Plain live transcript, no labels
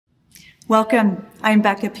Welcome, I'm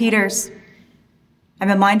Becca Peters.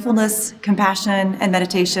 I'm a mindfulness, compassion, and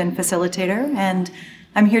meditation facilitator, and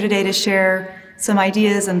I'm here today to share some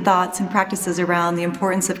ideas and thoughts and practices around the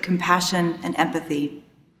importance of compassion and empathy.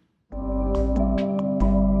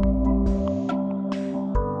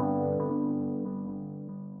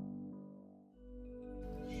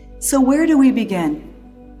 So where do we begin?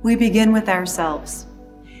 We begin with ourselves.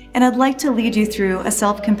 And I'd like to lead you through a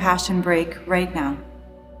self-compassion break right now.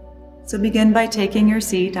 So begin by taking your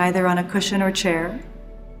seat either on a cushion or chair,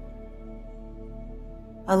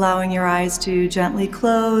 allowing your eyes to gently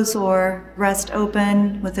close or rest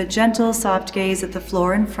open with a gentle, soft gaze at the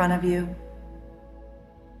floor in front of you.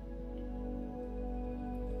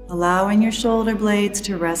 Allowing your shoulder blades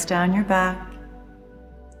to rest down your back.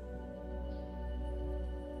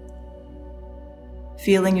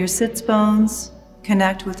 Feeling your sits bones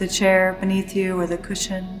connect with the chair beneath you or the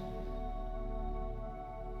cushion.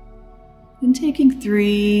 And taking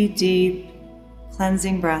 3 deep,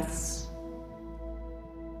 cleansing breaths.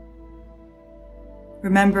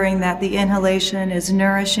 Remembering that the inhalation is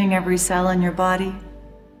nourishing every cell in your body.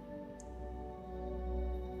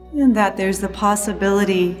 And that there's the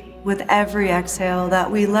possibility with every exhale that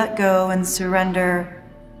we let go and surrender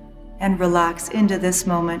and relax into this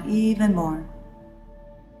moment even more.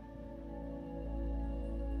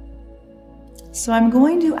 So I'm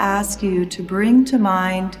going to ask you to bring to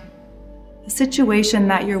mind a situation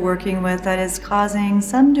that you're working with that is causing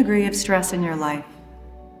some degree of stress in your life.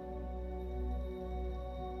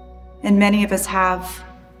 And many of us have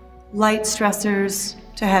light stressors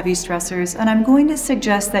to heavy stressors, and I'm going to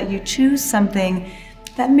suggest that you choose something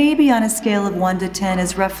that maybe on a scale of 1 to 10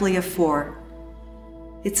 is roughly a 4.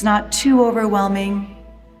 It's not too overwhelming,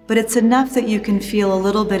 but it's enough that you can feel a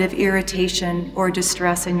little bit of irritation or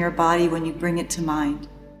distress in your body when you bring it to mind.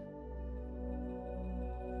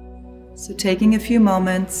 So taking a few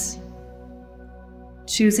moments,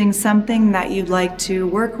 choosing something that you'd like to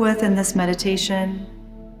work with in this meditation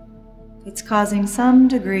that's causing some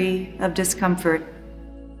degree of discomfort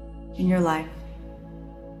in your life.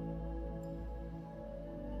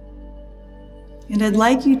 And I'd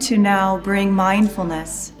like you to now bring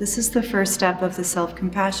mindfulness. This is the first step of the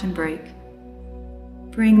self-compassion break.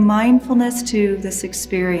 Bring mindfulness to this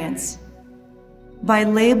experience by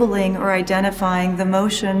labeling or identifying the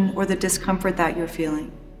emotion or the discomfort that you're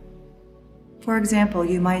feeling. For example,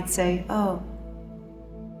 you might say, "Oh,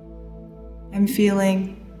 I'm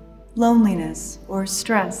feeling loneliness or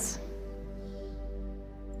stress."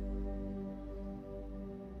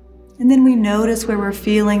 And then we notice where we're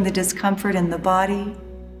feeling the discomfort in the body.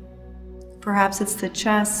 Perhaps it's the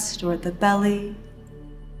chest or the belly,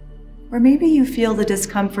 or maybe you feel the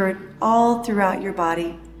discomfort all throughout your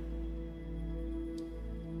body.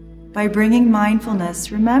 By bringing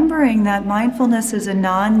mindfulness, remembering that mindfulness is a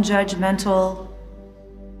non-judgmental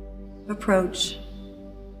approach.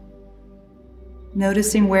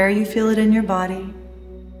 Noticing where you feel it in your body.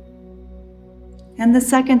 And the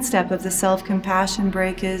second step of the self-compassion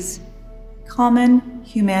break is common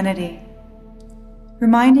humanity.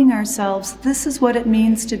 Reminding ourselves this is what it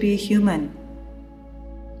means to be human.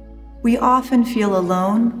 We often feel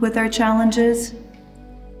alone with our challenges.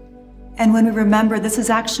 And when we remember this is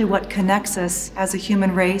actually what connects us as a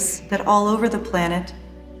human race, that all over the planet,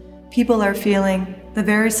 people are feeling the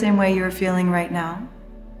very same way you're feeling right now.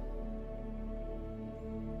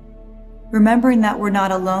 Remembering that we're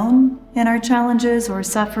not alone in our challenges or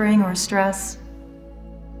suffering or stress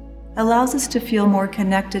allows us to feel more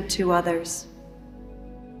connected to others.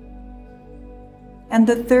 And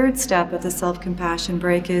the third step of the self-compassion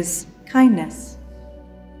break is kindness.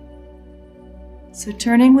 So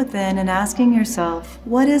turning within and asking yourself,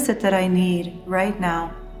 what is it that I need right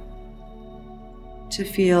now to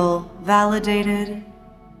feel validated,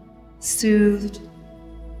 soothed,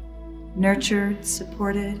 nurtured,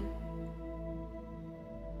 supported?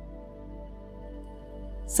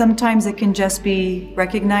 Sometimes it can just be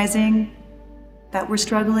recognizing that we're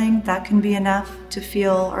struggling. That can be enough to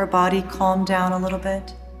feel our body calm down a little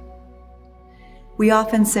bit. We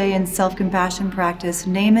often say in self-compassion practice,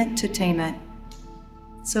 name it to tame it.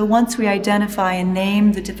 So once we identify and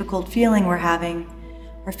name the difficult feeling we're having,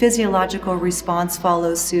 our physiological response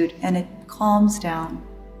follows suit and it calms down.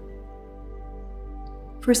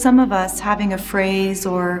 For some of us, having a phrase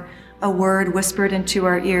or a word whispered into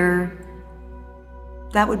our ear,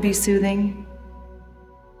 that would be soothing.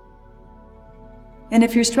 And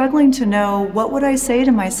if you're struggling to know, what would I say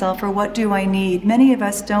to myself or what do I need? Many of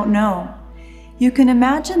us don't know. You can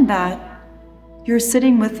imagine that you're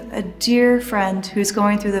sitting with a dear friend who's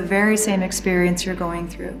going through the very same experience you're going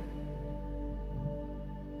through.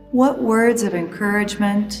 What words of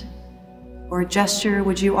encouragement or gesture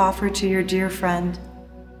would you offer to your dear friend?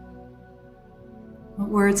 What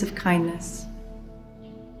words of kindness?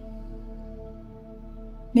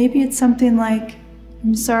 Maybe it's something like,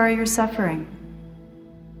 "I'm sorry you're suffering,"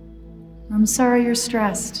 or "I'm sorry you're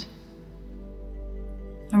stressed.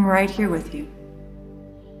 I'm right here with you."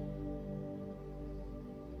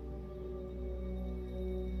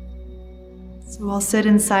 So I'll sit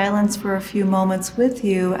in silence for a few moments with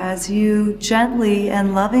you as you gently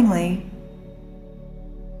and lovingly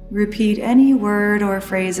repeat any word or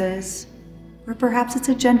phrases, or perhaps it's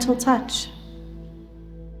a gentle touch.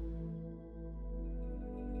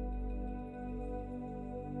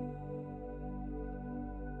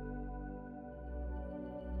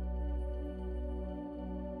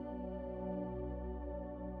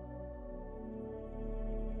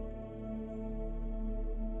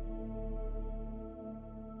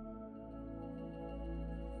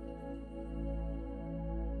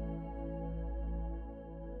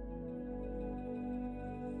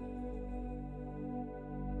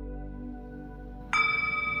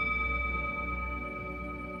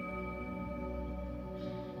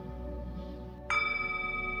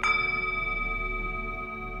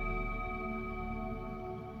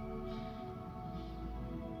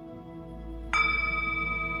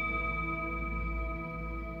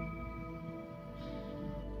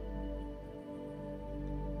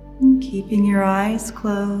 Keeping your eyes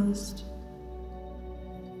closed,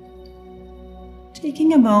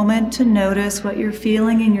 taking a moment to notice what you're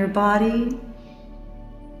feeling in your body,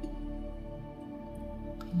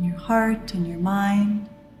 in your heart, in your mind.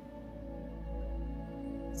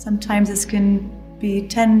 Sometimes this can be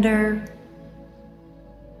tender.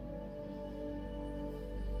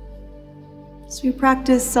 So we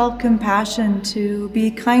practice self-compassion to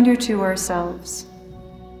be kinder to ourselves,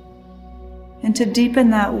 and to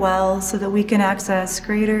deepen that well so that we can access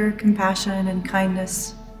greater compassion and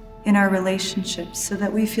kindness in our relationships, so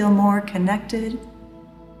that we feel more connected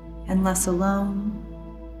and less alone,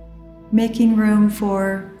 making room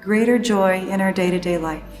for greater joy in our day-to-day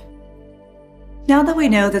life. Now that we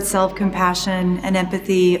know that self-compassion and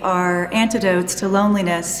empathy are antidotes to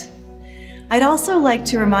loneliness, I'd also like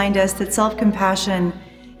to remind us that self-compassion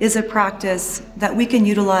is a practice that we can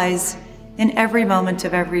utilize in every moment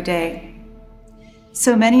of every day.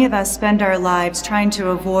 So many of us spend our lives trying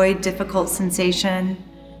to avoid difficult sensation,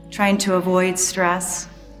 trying to avoid stress.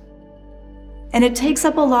 And it takes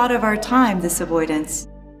up a lot of our time, this avoidance.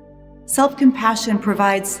 Self-compassion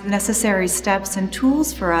provides the necessary steps and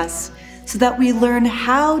tools for us so that we learn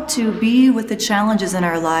how to be with the challenges in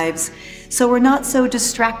our lives, so we're not so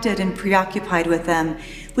distracted and preoccupied with them,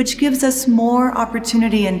 which gives us more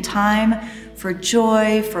opportunity and time for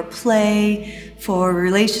joy, for play, for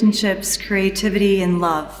relationships, creativity, and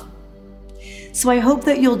love. So I hope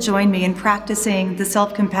that you'll join me in practicing the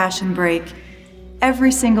self-compassion break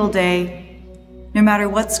every single day, no matter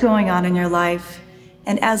what's going on in your life,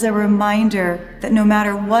 and as a reminder that no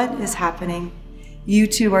matter what is happening, you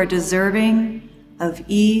too are deserving of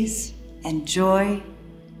ease and joy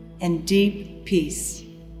and deep peace.